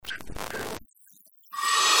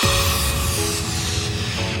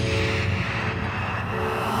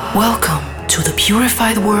Welcome to the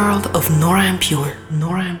purified world of Nora En Pure.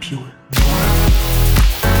 Nora En Pure.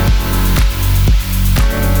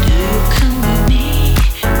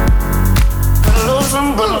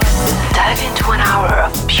 Dive into an hour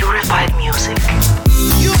of purified music.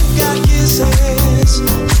 You got kisses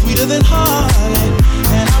sweeter than honey,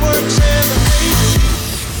 and our generation.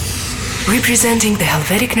 Representing the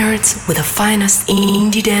Helvetic nerds with the finest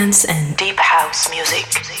indie dance and deep house music.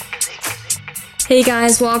 Hey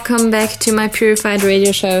guys, welcome back to my Purified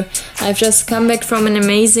Radio Show. I've just come back from an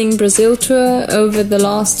amazing Brazil tour over the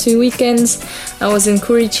last 2 weekends. I was in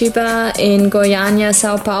Curitiba, in Goiânia,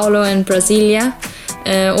 Sao Paulo and Brasilia.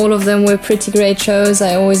 All of them were pretty great shows.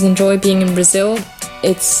 I always enjoy being in Brazil.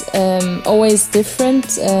 It's always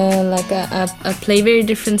different, I play very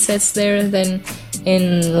different sets there than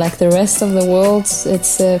in like the rest of the world.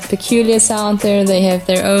 It's a peculiar sound there. They have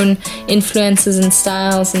their own influences and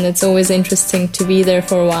styles, and it's always interesting to be there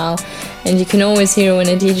for a while. And you can always hear when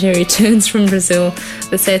a DJ returns from Brazil,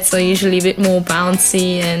 the sets are usually a bit more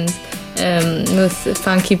bouncy and with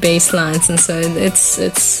funky bass lines, and so it's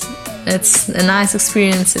a nice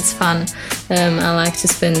experience. It's fun. I like to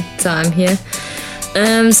spend time here.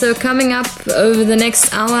 So coming up over the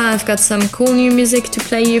next hour, I've got some cool new music to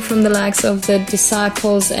play you from the likes of the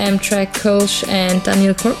Disciples, Amtrak, Kolsch and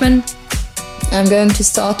Daniel Portman. I'm going to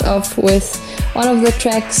start off with one of the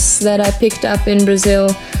tracks that I picked up in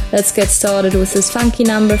Brazil. Let's get started with this funky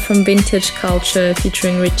number from Vintage Culture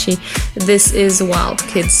featuring Richie. This is Wild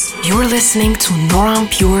Kids. You're listening to Nora En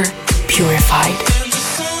Pure, Purified.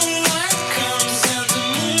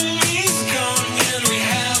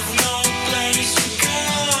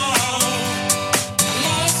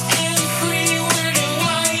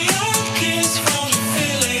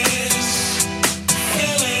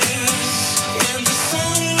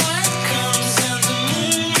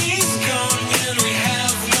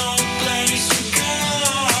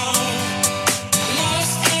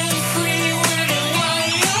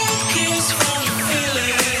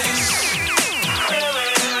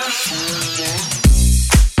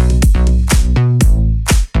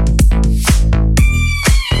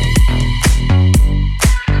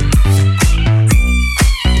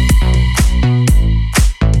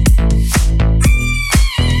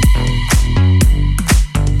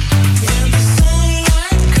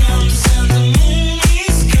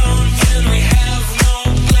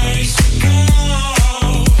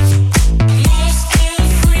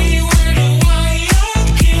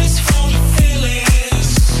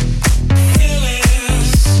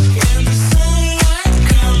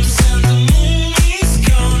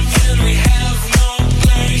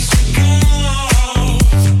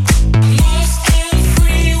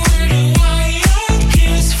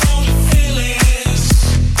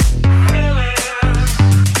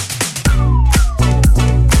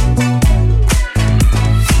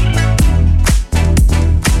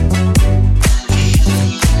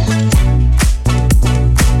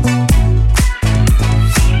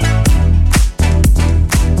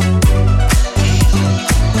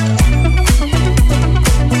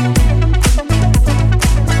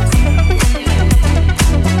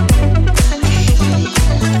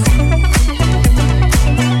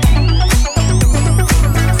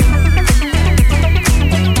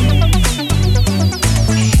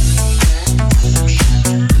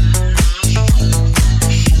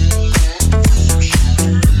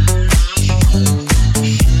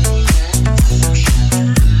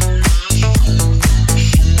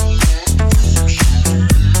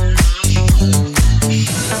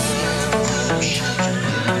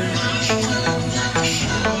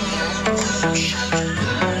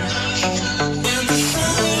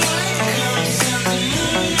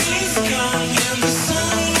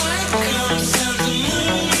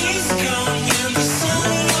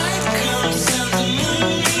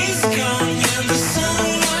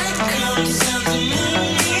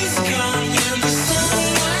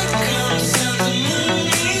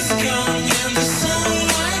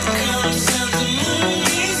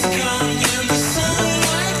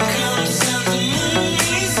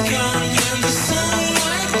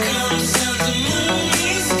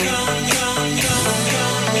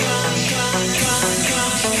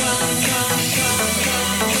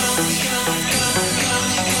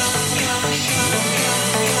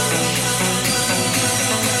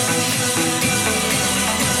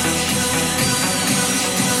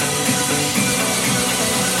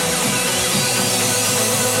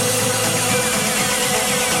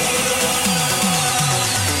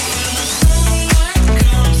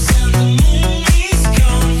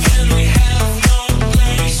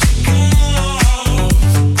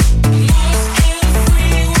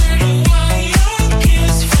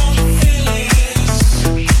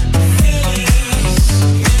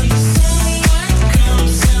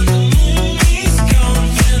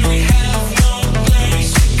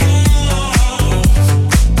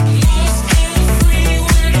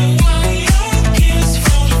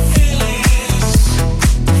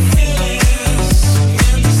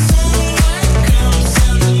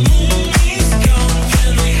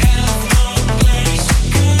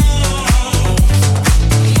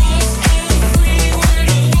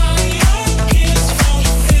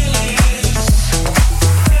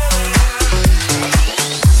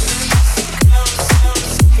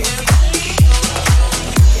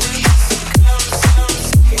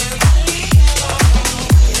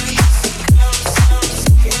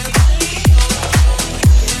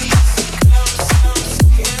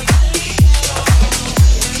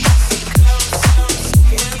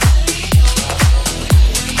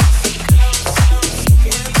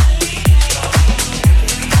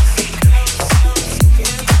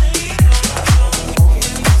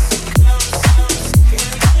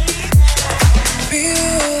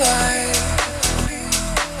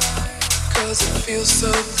 feels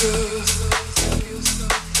so good.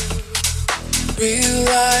 Real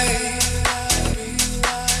life,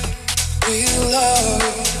 real love.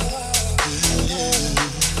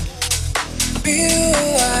 Real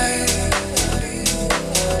life,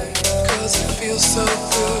 'cause it feels so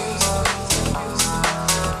good.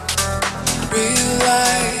 Real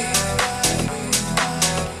life,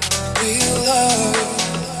 real love.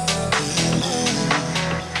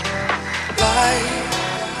 Life,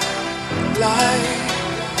 life,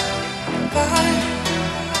 life,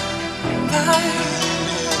 life,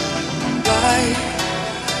 life,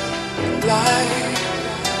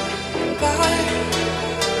 life,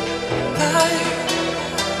 life.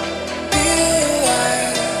 Real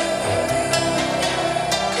life,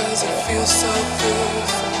 'cause it feels so good.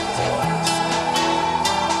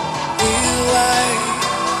 Real life,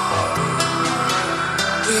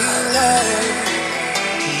 real life.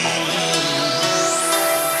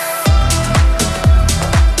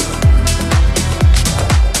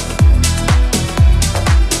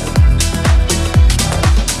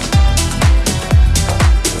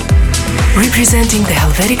 Representing the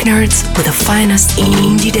Helvetic Nerds with the finest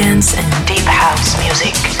indie dance and deep house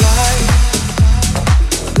music.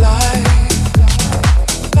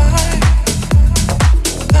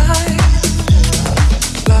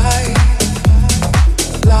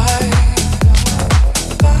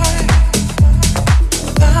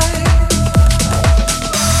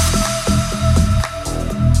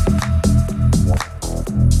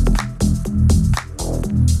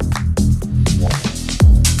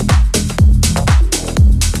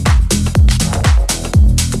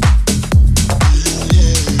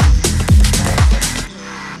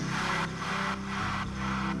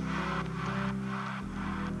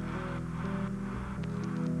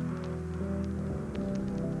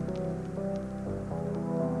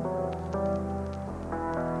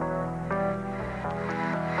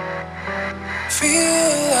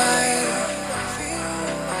 Feel like,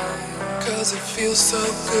 'cause it feels so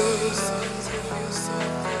good.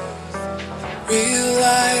 Real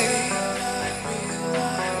life,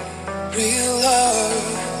 real love.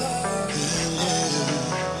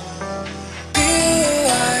 Feel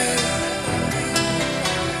like,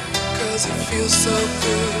 'cause it feels so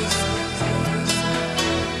good.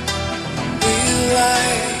 Real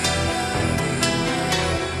life,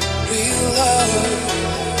 real love.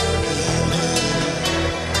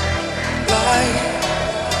 Life,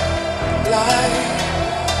 life,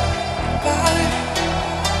 life,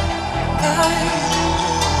 life,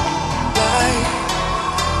 life,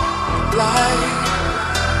 life,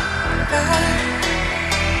 life,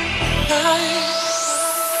 life.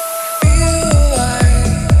 Feel like,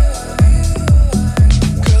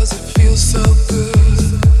 'cause it feels so good.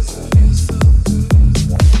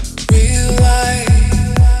 Real life,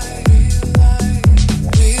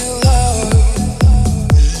 real love.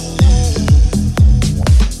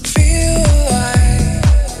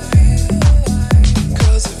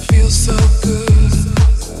 So good.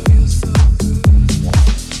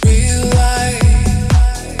 Real life,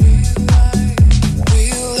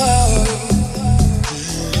 real love.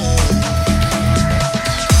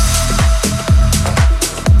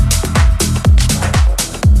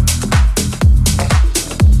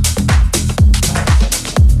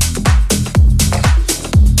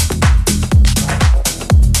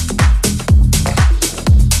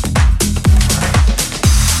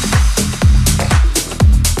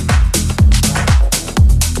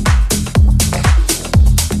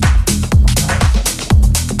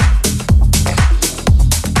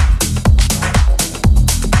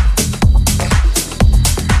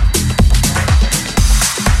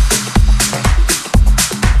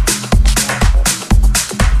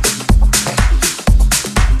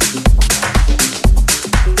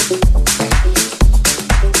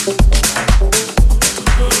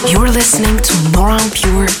 You're listening to Nora En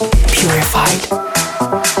Pure, Purified.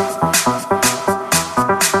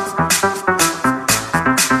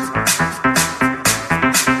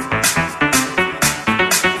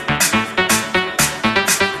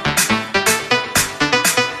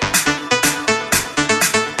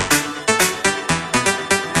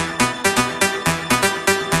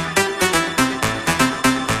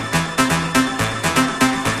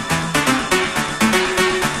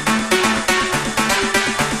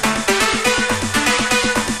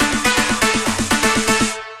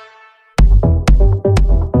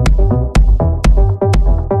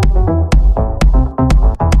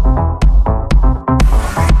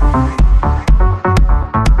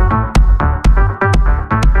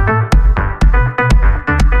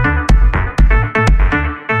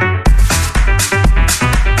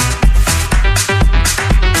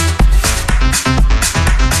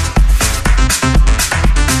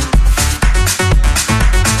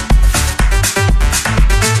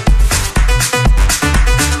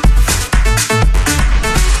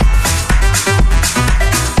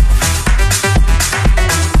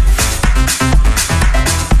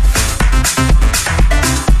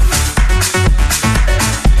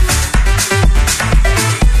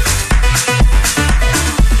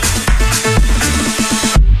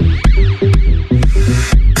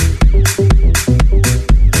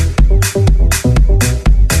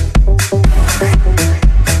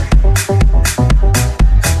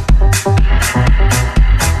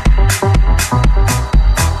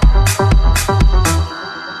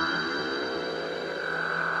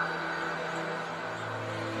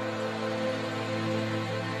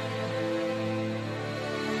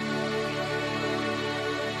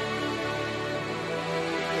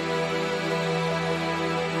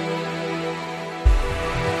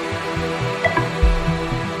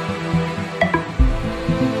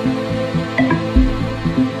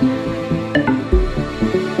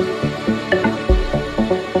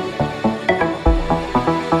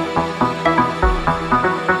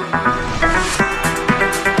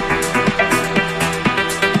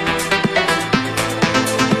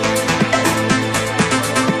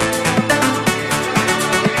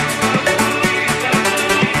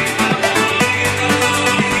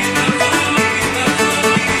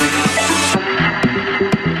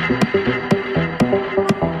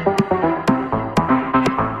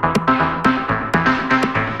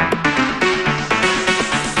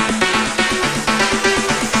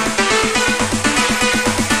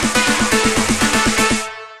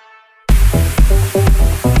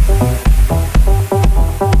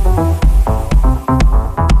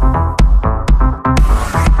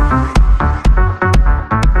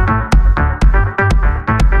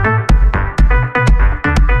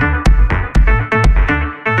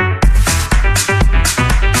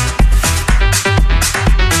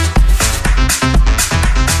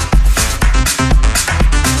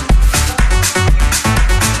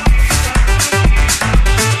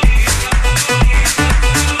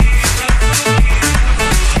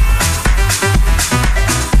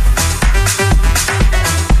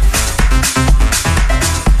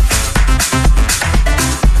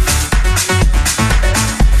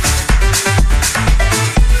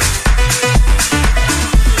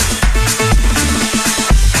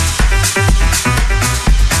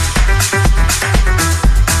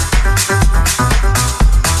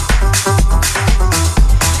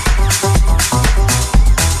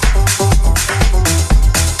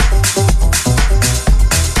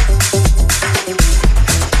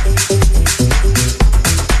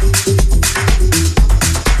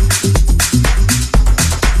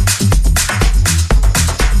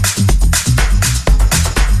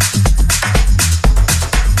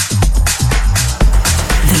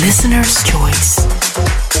 listener's choice.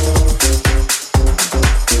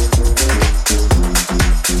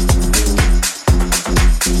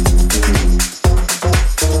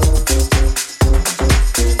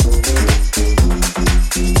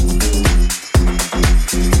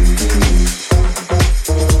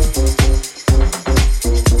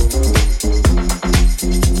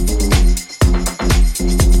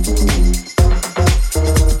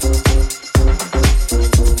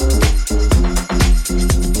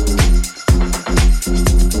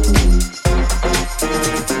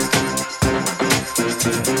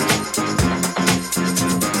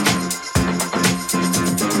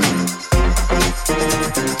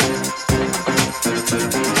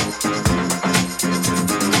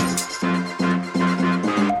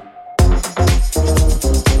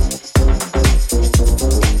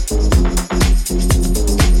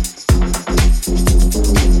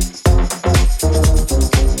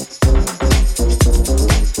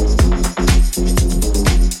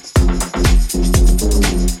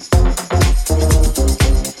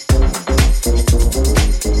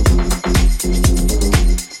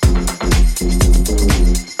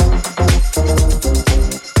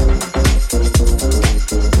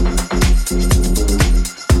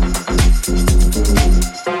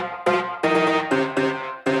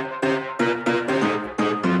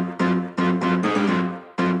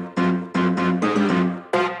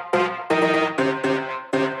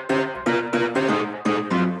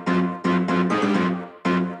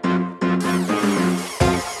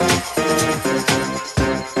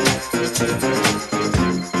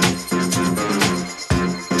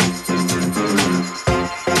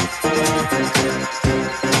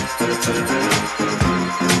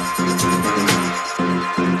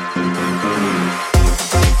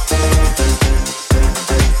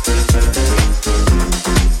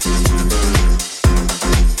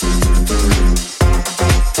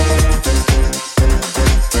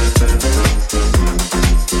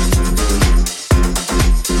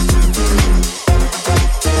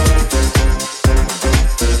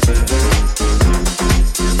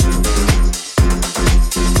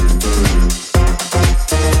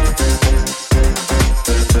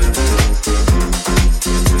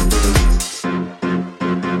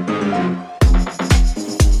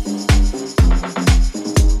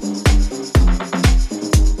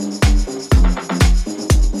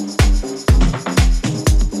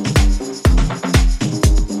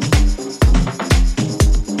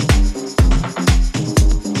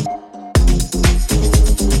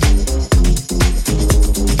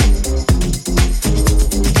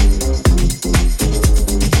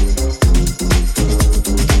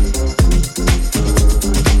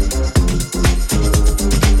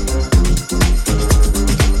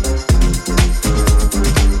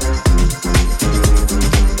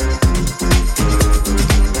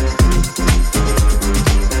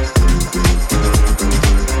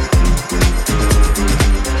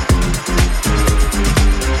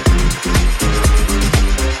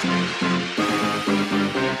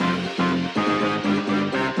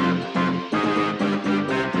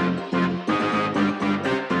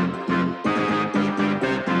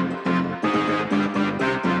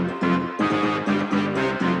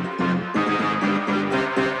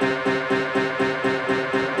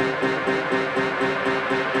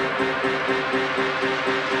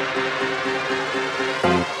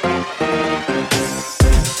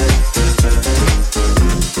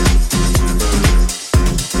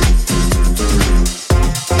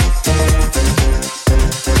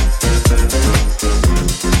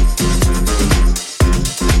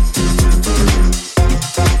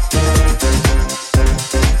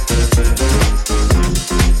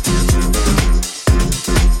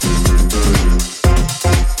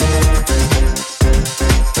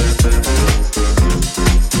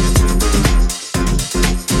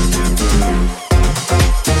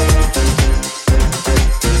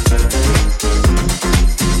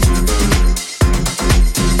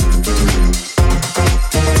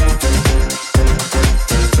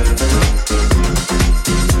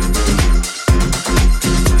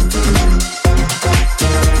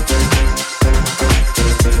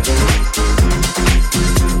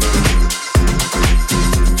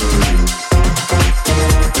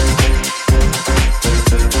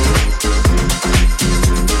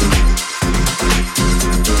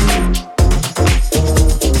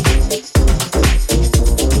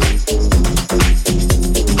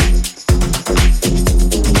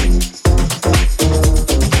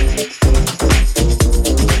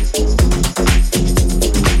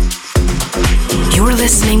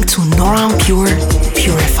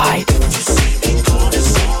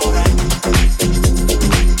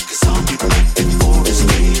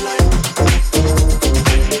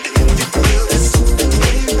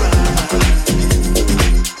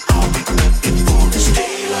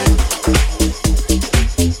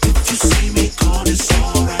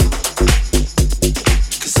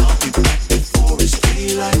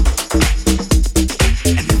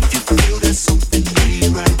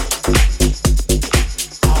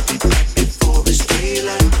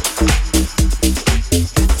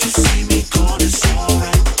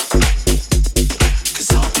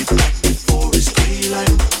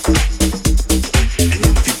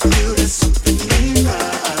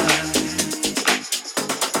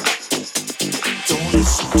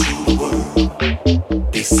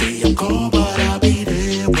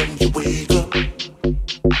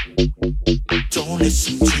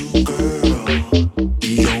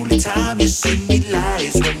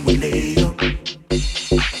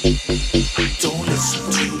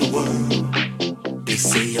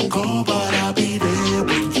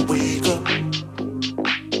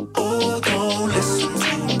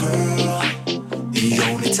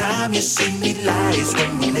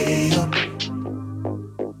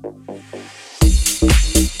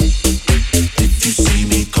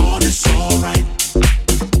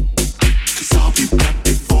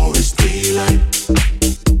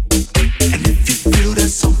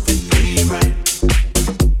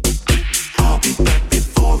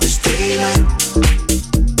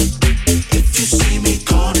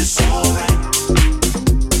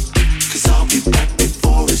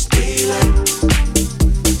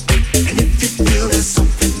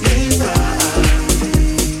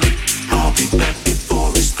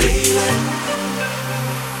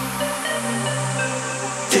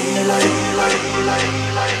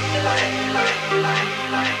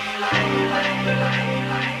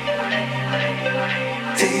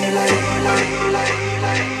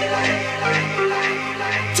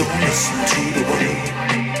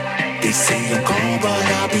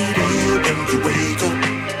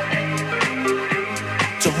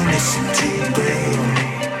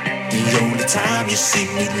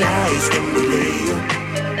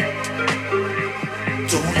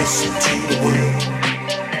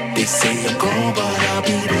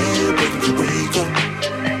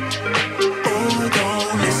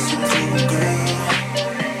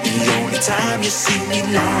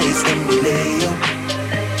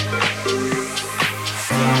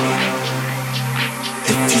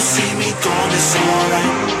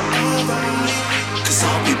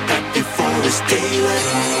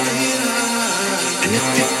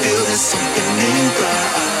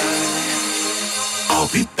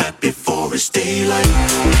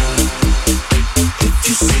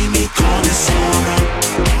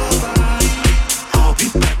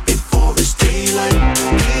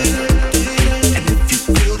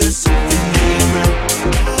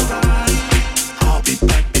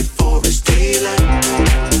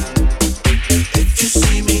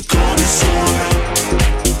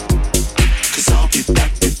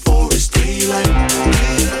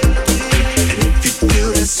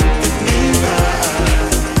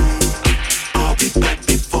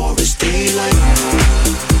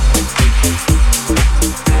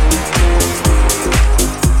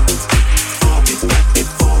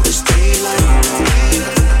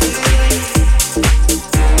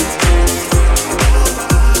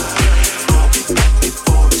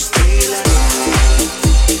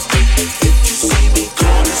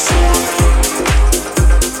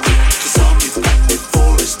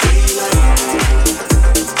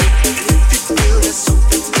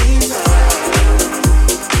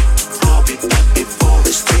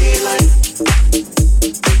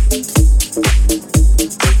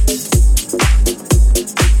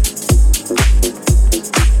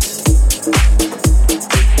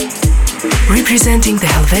 Representing the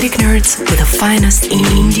Helvetic Nerds with the finest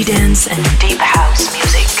indie dance and deep house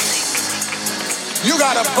music. You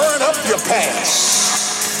gotta burn up your past.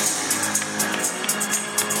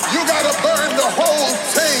 You gotta burn the whole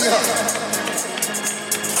thing up.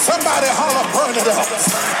 Somebody holler, burn it up.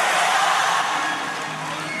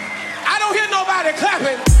 I don't hear nobody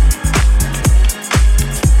clapping.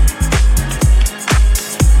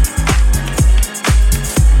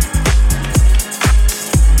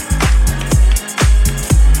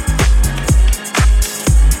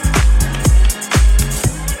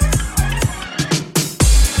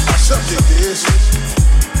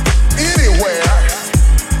 Anywhere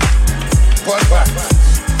but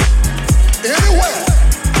backwards. Anywhere.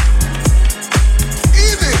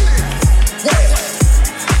 Anywhere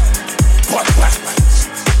but backwards.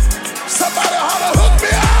 Somebody holler, hook me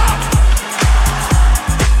up.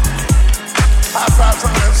 High five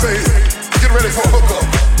somebody and say, get ready for a hookup.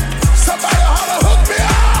 Somebody holler, hook me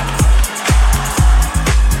up.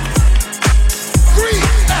 Green,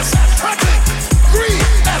 that's hunting.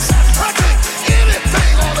 Green, that's hunting.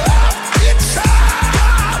 Anything on the app, it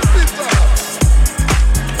shall be done.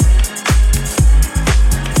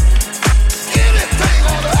 Anything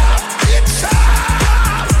on the app, it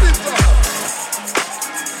shall be done.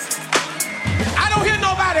 I don't hear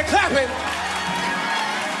nobody clapping.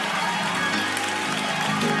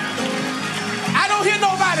 I don't hear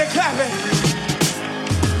nobody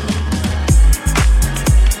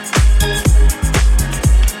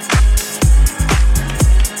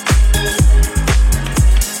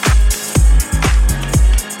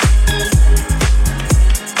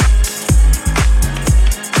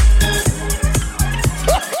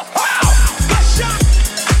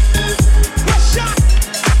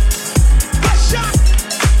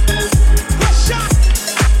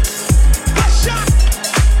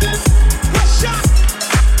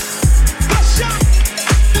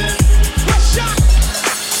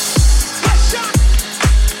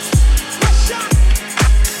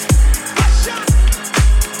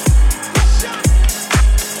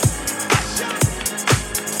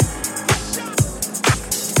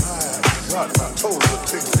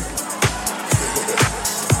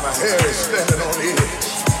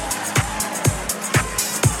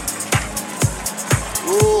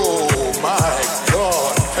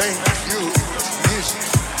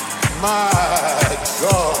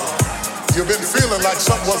like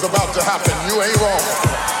something was about to happen. You ain't wrong.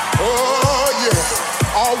 Oh,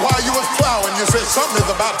 yeah. All while you was plowing, you said something is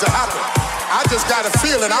about to happen. I just got a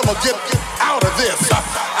feeling I'm going to get out of this.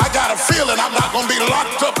 I got a feeling I'm not going to be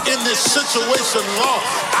locked up in this situation long.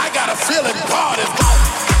 I got a feeling God is going to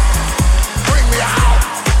bring me out.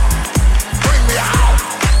 Bring me out.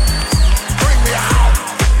 Bring me out.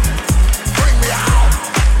 Bring me out.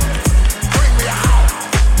 Bring me out.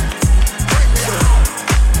 Bring me out.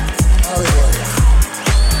 Hallelujah.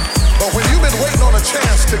 But when you've been waiting on a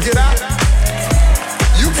chance to get out,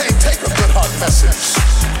 you can't take a good heart message.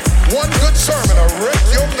 One good sermon will wreck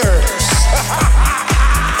your nerves.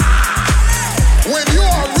 When you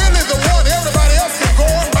are really the one, everybody else can go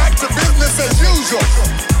on back to business as usual.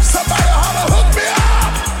 Somebody holler, hook me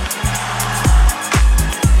up.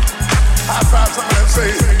 High five somebody and say,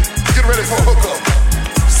 get ready for a hookup.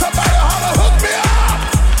 Somebody holler, hook me up.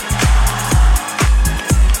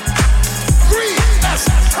 Greed, that's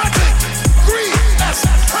hunting. Greed, that's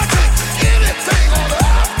hunting. Anything on the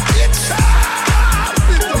inside.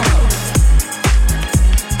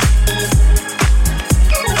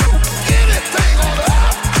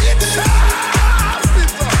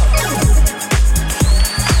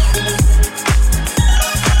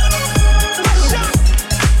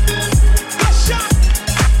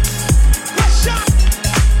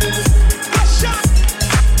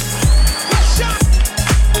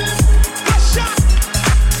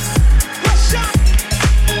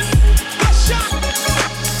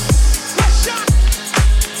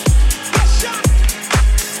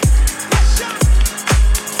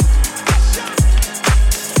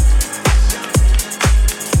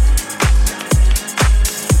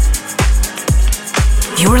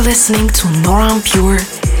 You're listening to Nora En Pure,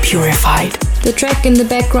 Purified. The track in the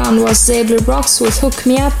background was Zebra Brox with Hook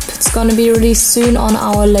Me Up. It's gonna be released soon on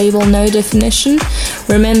our label No Definition.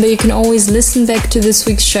 Remember, you can always listen back to this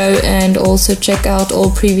week's show and also check out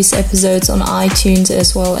all previous episodes on iTunes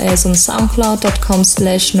as well as on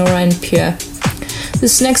soundcloud.com/NoraandPure.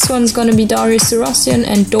 This next one's gonna be Darius Syrossian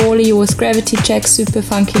and Dolly with Gravity Check, super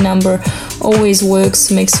funky number. Always works,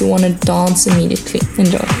 makes you wanna dance immediately.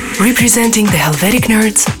 Enjoy. Representing the Helvetic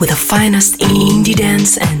Nerds with the finest indie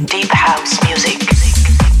dance and deep house music.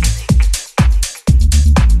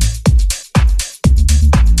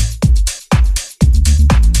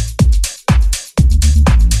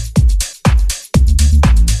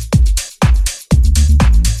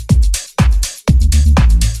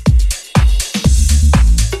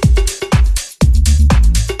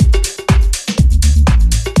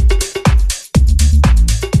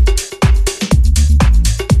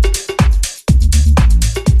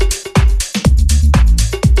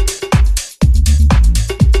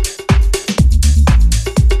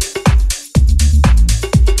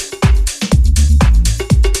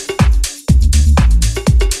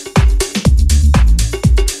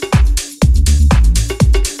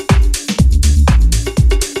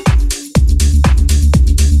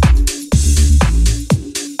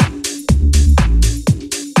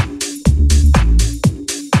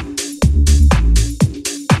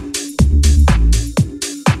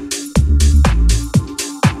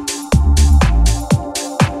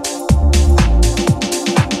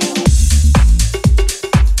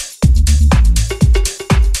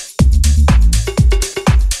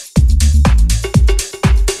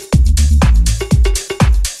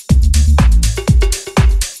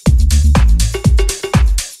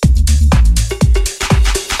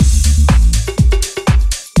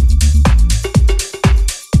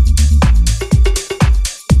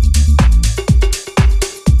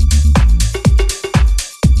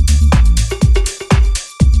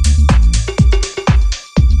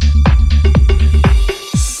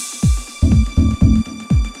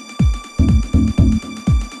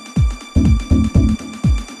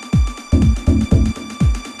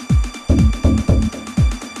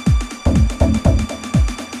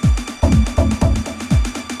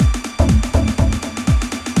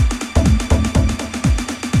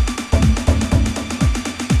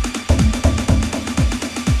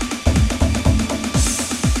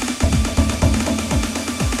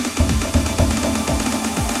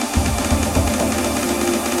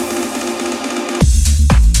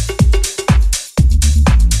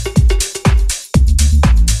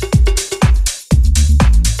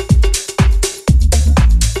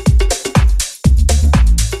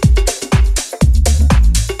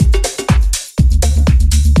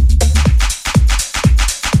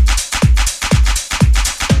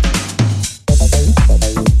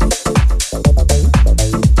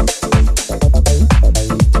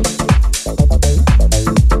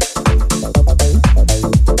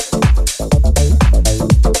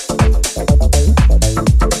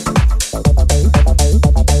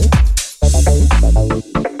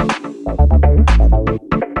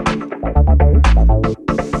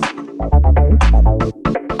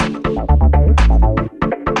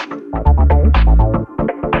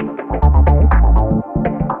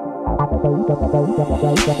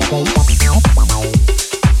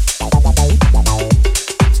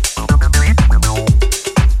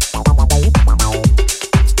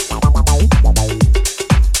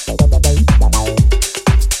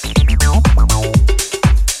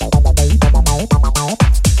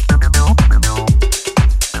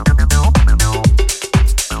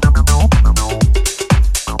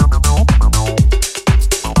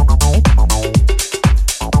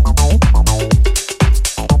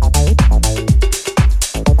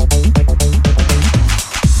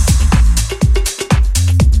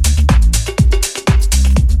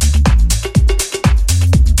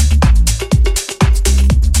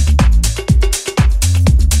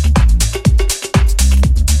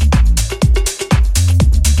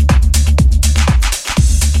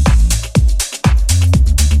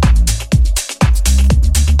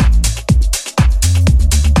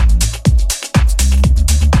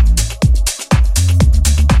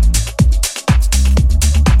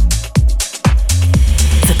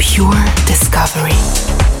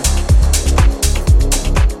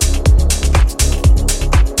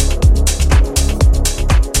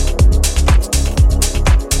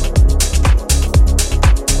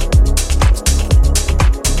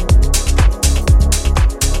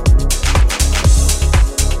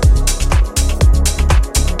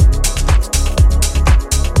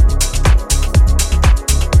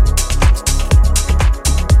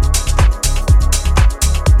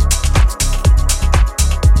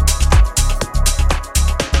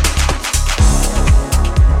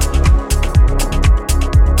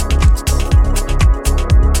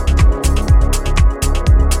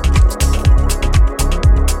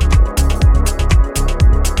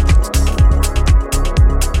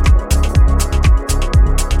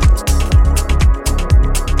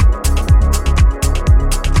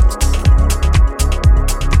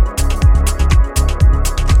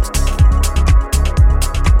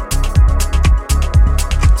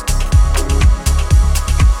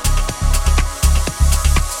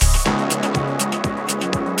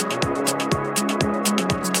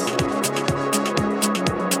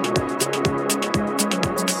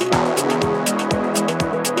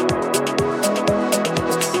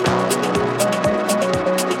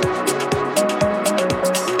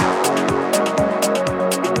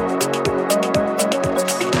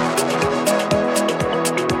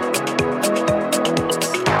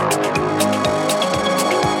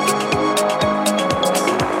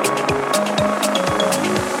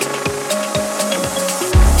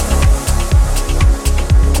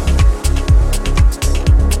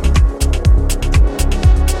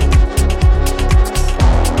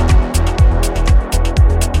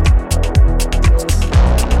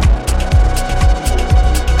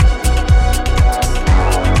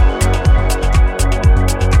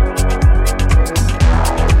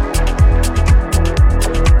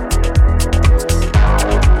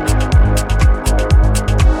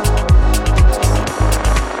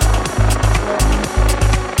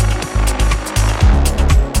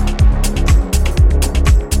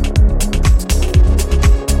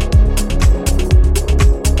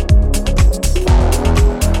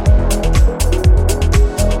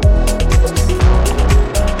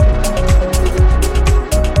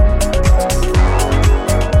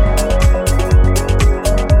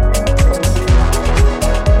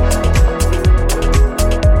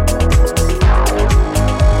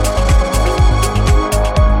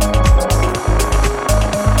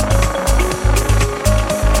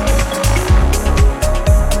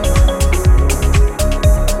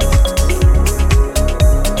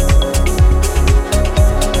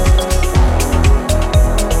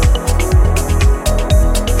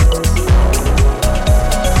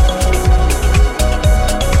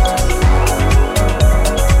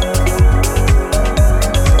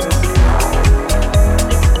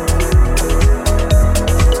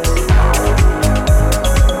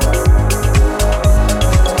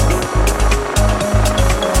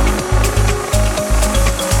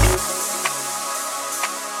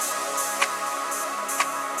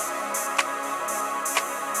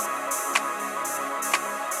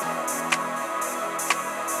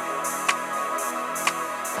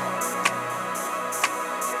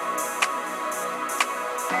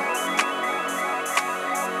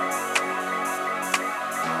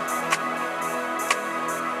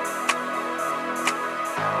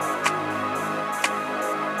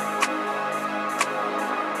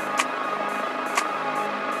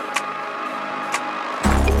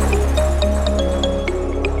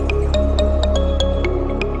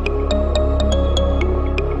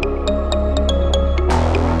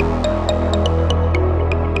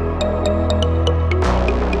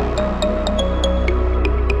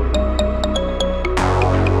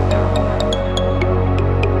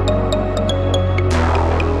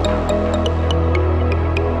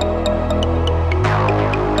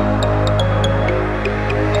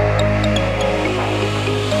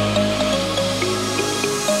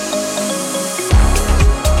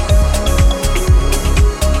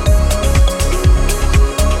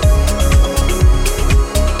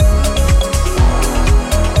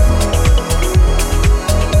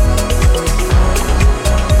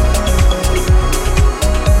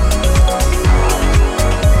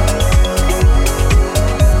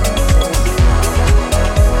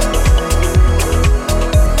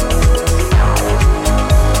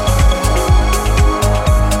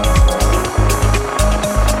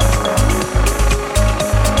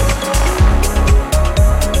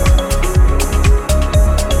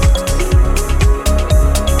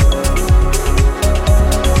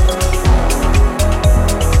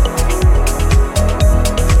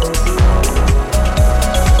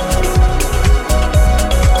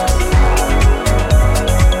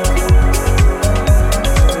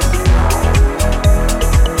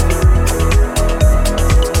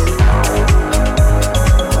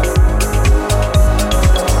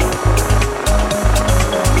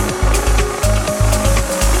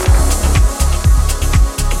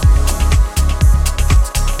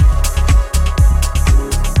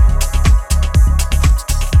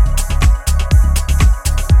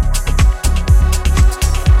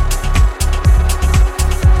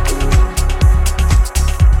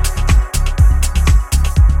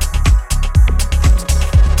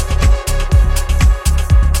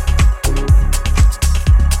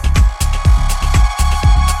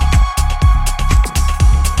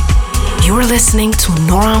 listening to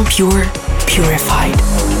Nora En Pure, Purified.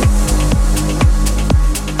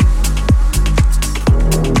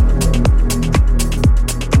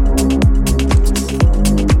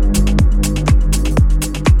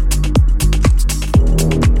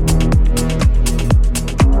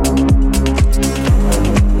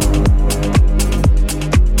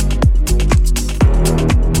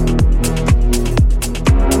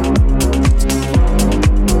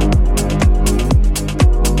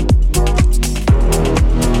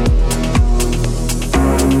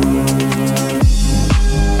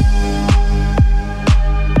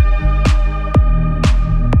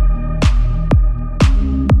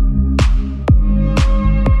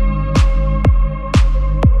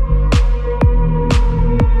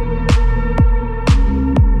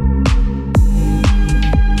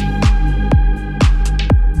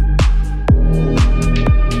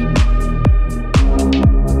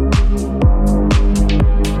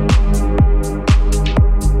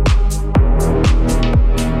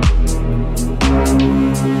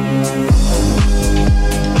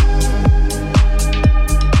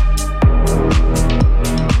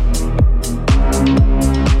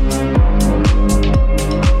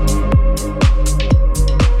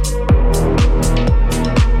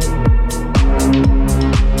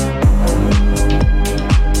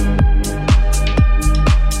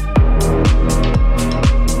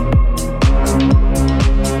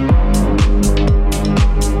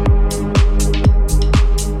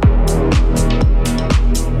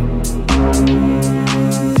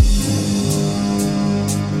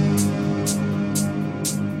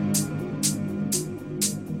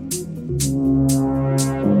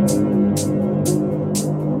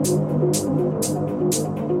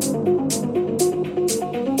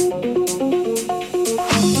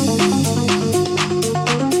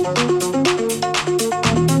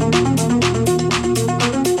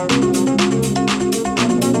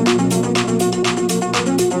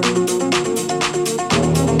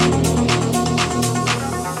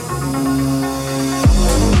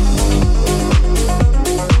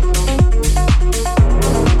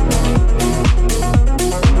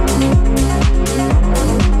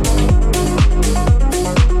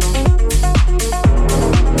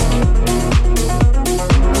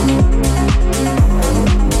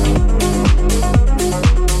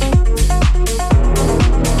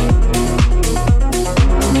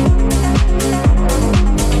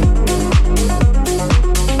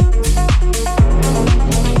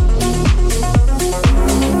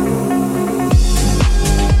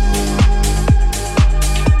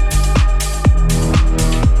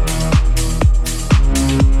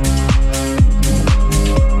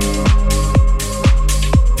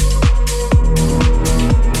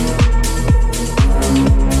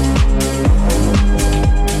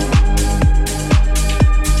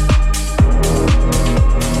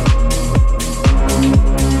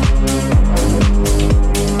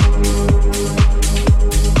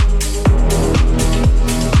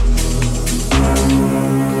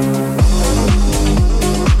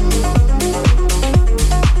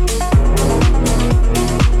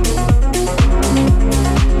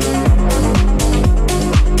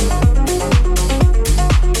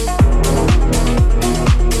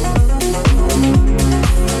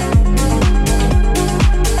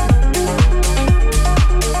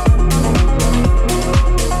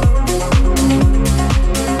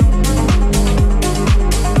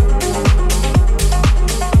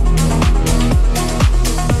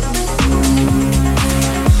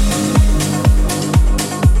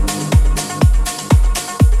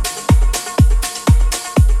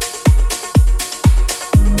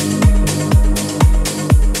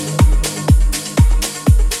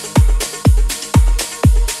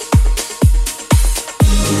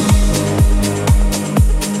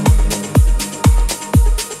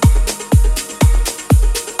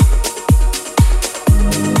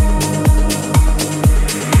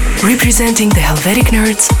 Representing the Helvetic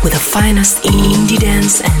Nerds with the finest indie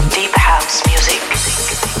dance and deep house music.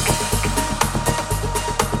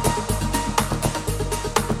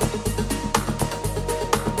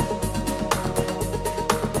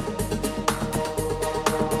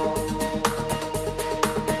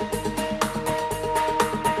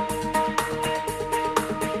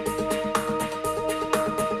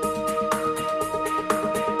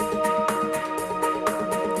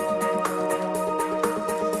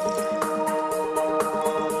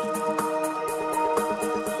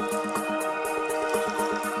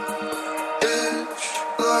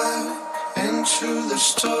 Into the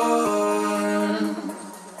storm,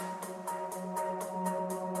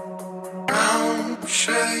 ground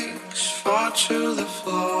shakes, fall to the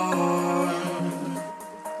floor.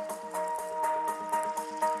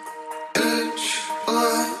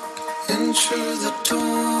 into the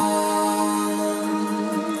dawn.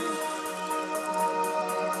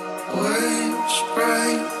 Waves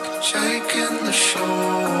break, taking the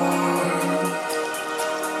shore.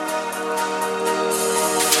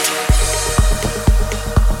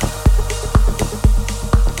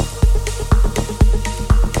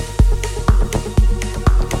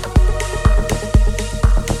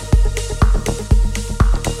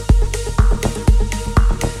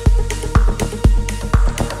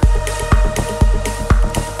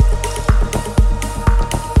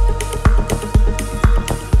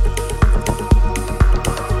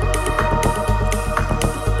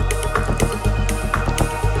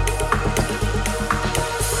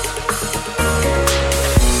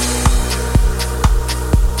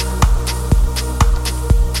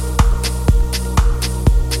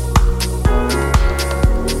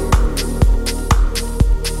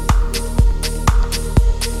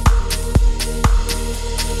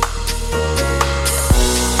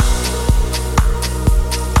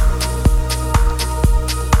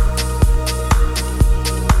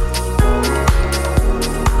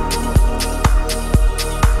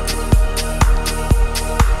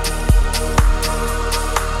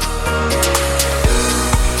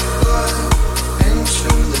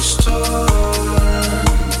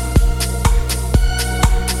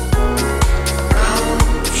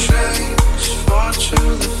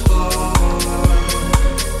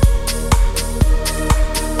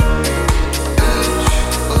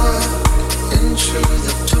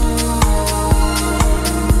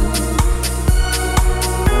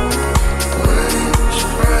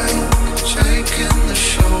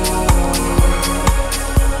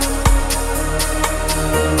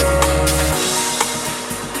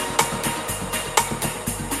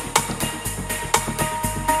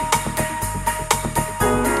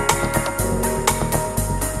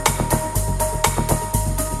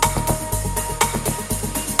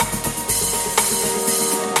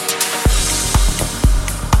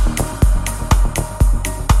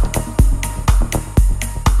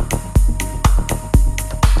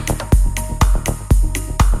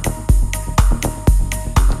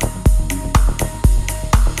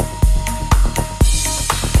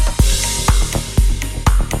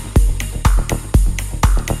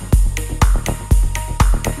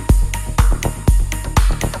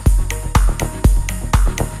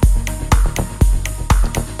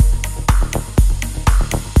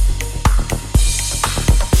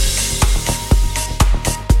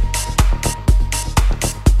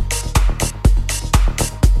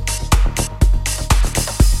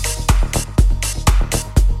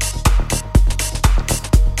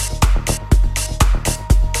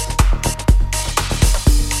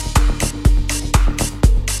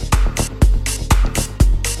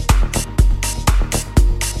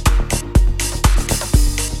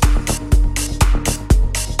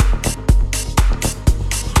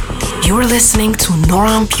 You're listening to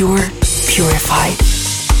Nora En Pure, Purified.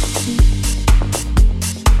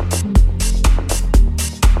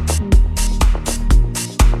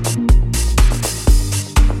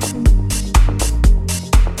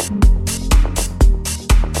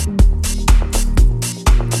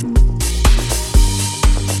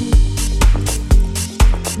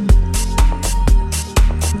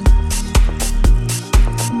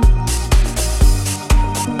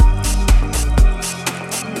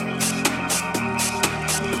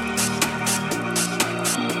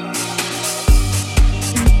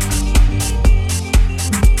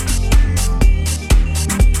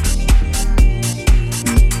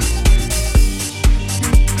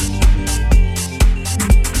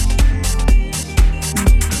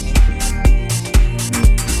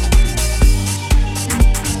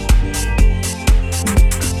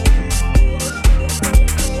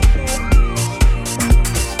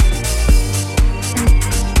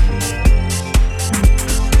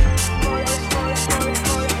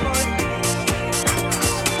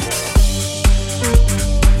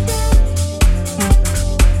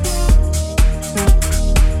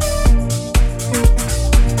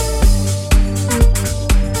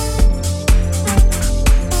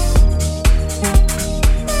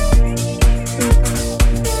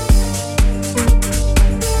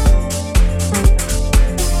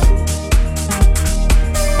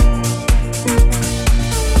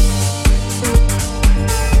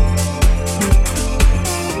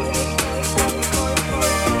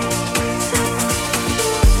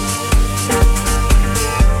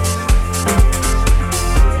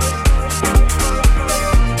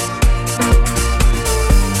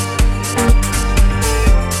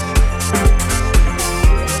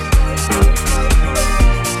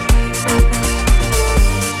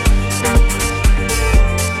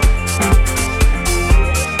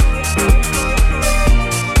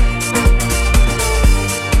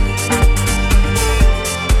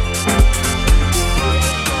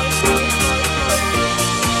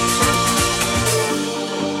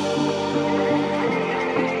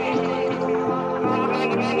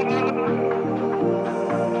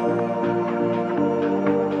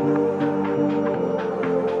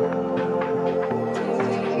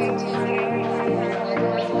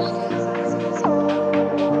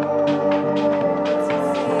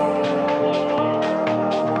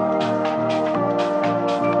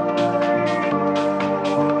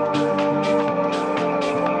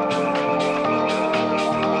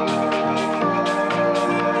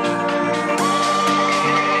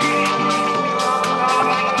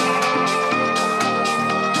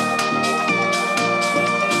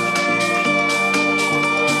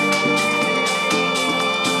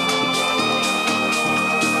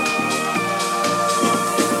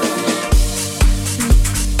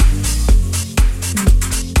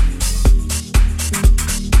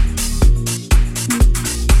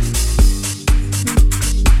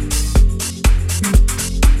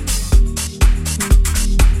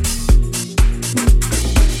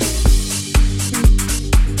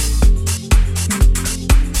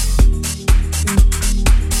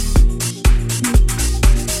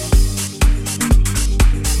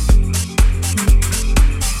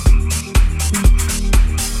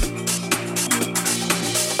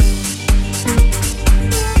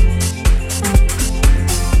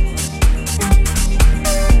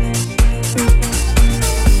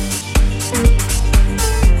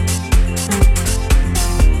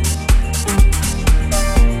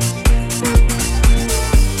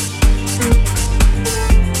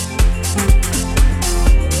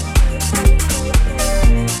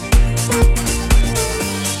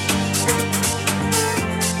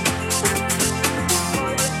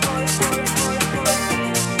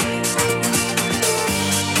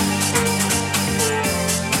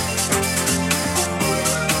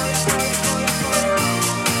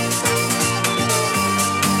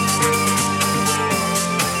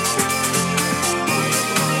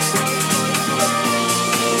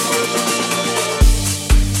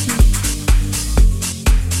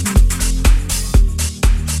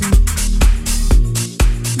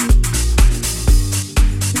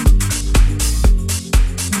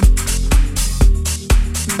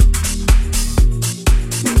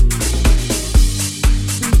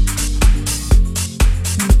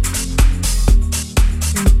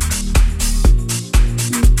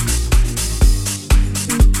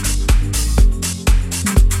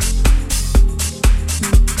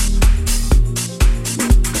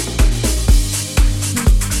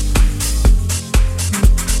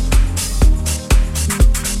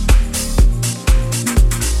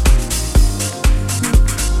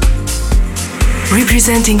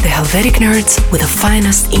 representing the Helvetic Nerds with the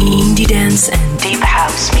finest indie dance and deep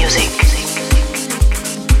house music.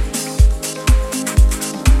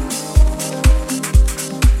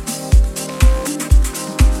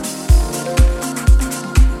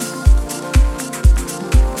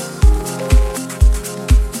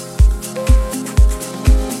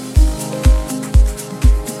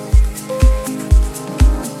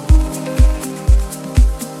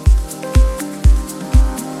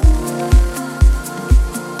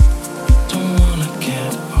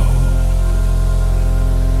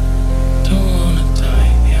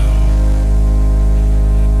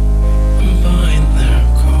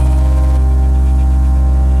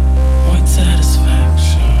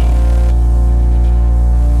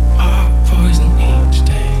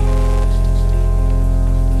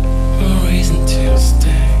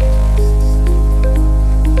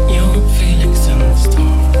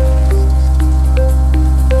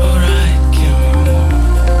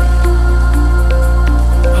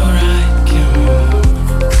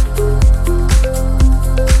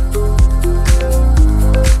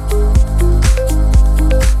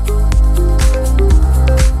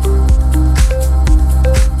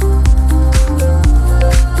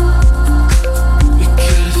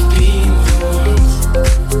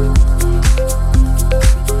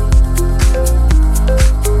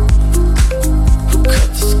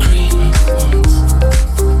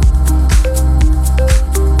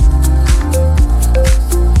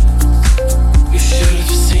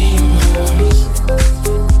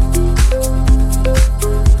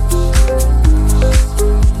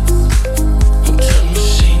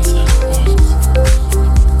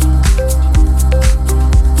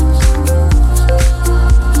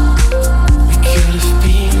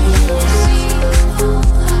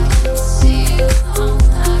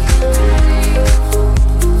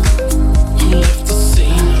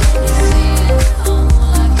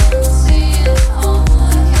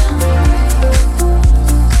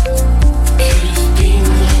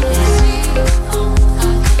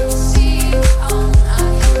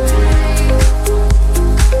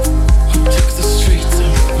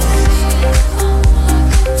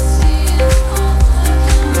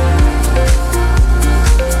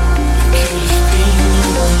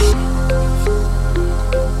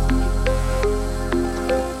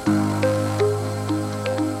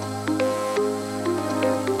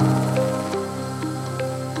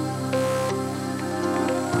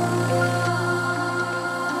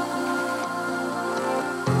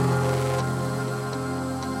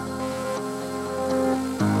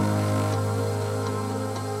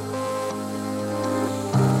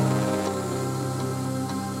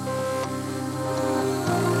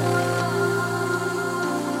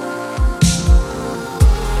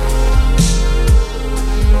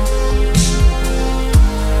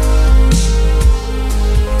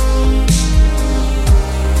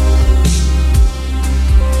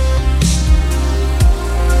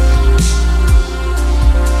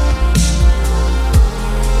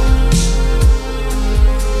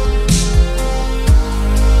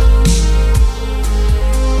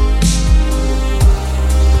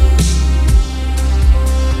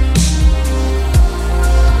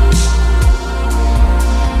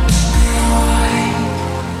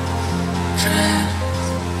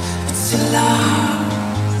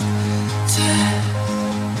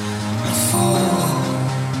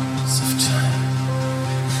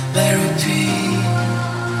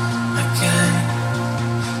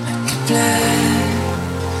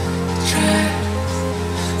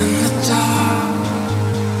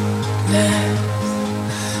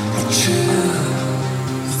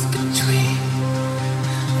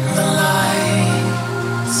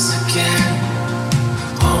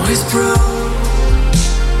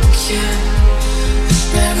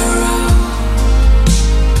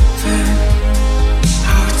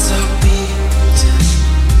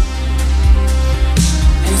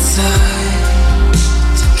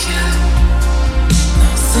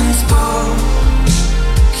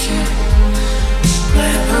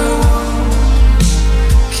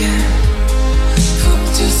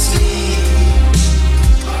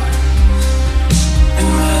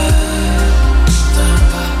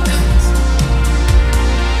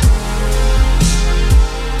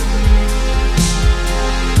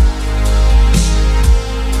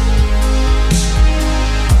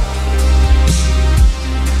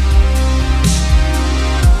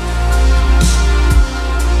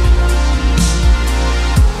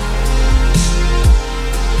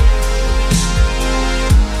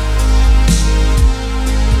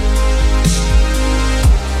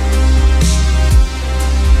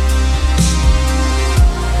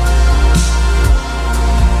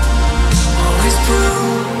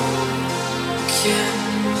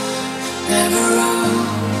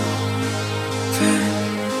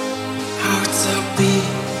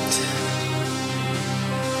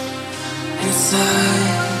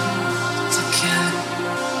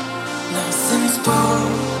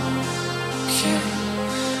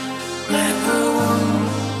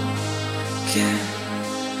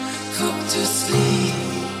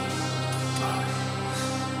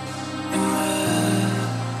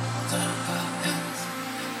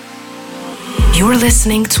 You're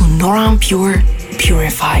listening to Nora En Pure,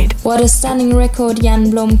 Purified. What a stunning record, Jan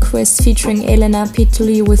Blomqvist featuring Elena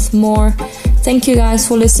Pituli with More. Thank you guys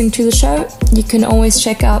for listening to the show. You can always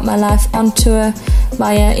check out my live on tour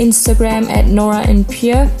via Instagram at Nora En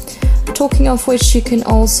Pure. Talking of which, you can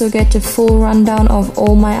also get a full rundown of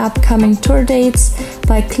all my upcoming tour dates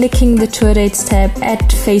by clicking the tour dates tab at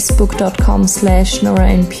facebook.com/Nora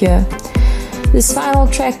En Pure. This final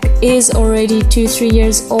track is already 2-3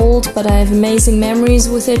 years old, but I have amazing memories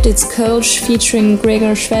with it. It's Kölsch featuring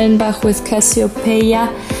Gregor Schwellenbach with Cassiopeia.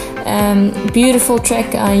 Beautiful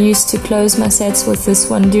track. I used to close my sets with this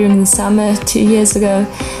one during the summer 2 years ago.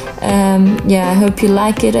 I hope you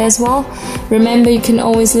like it as well. Remember, you can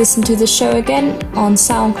always listen to the show again on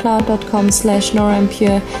soundcloud.com/Nora En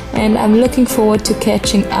Pure, and I'm looking forward to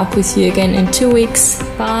catching up with you again in 2 weeks.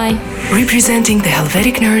 Bye. Representing the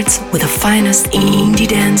Helvetic Nerds with the finest indie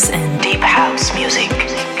dance and deep house music.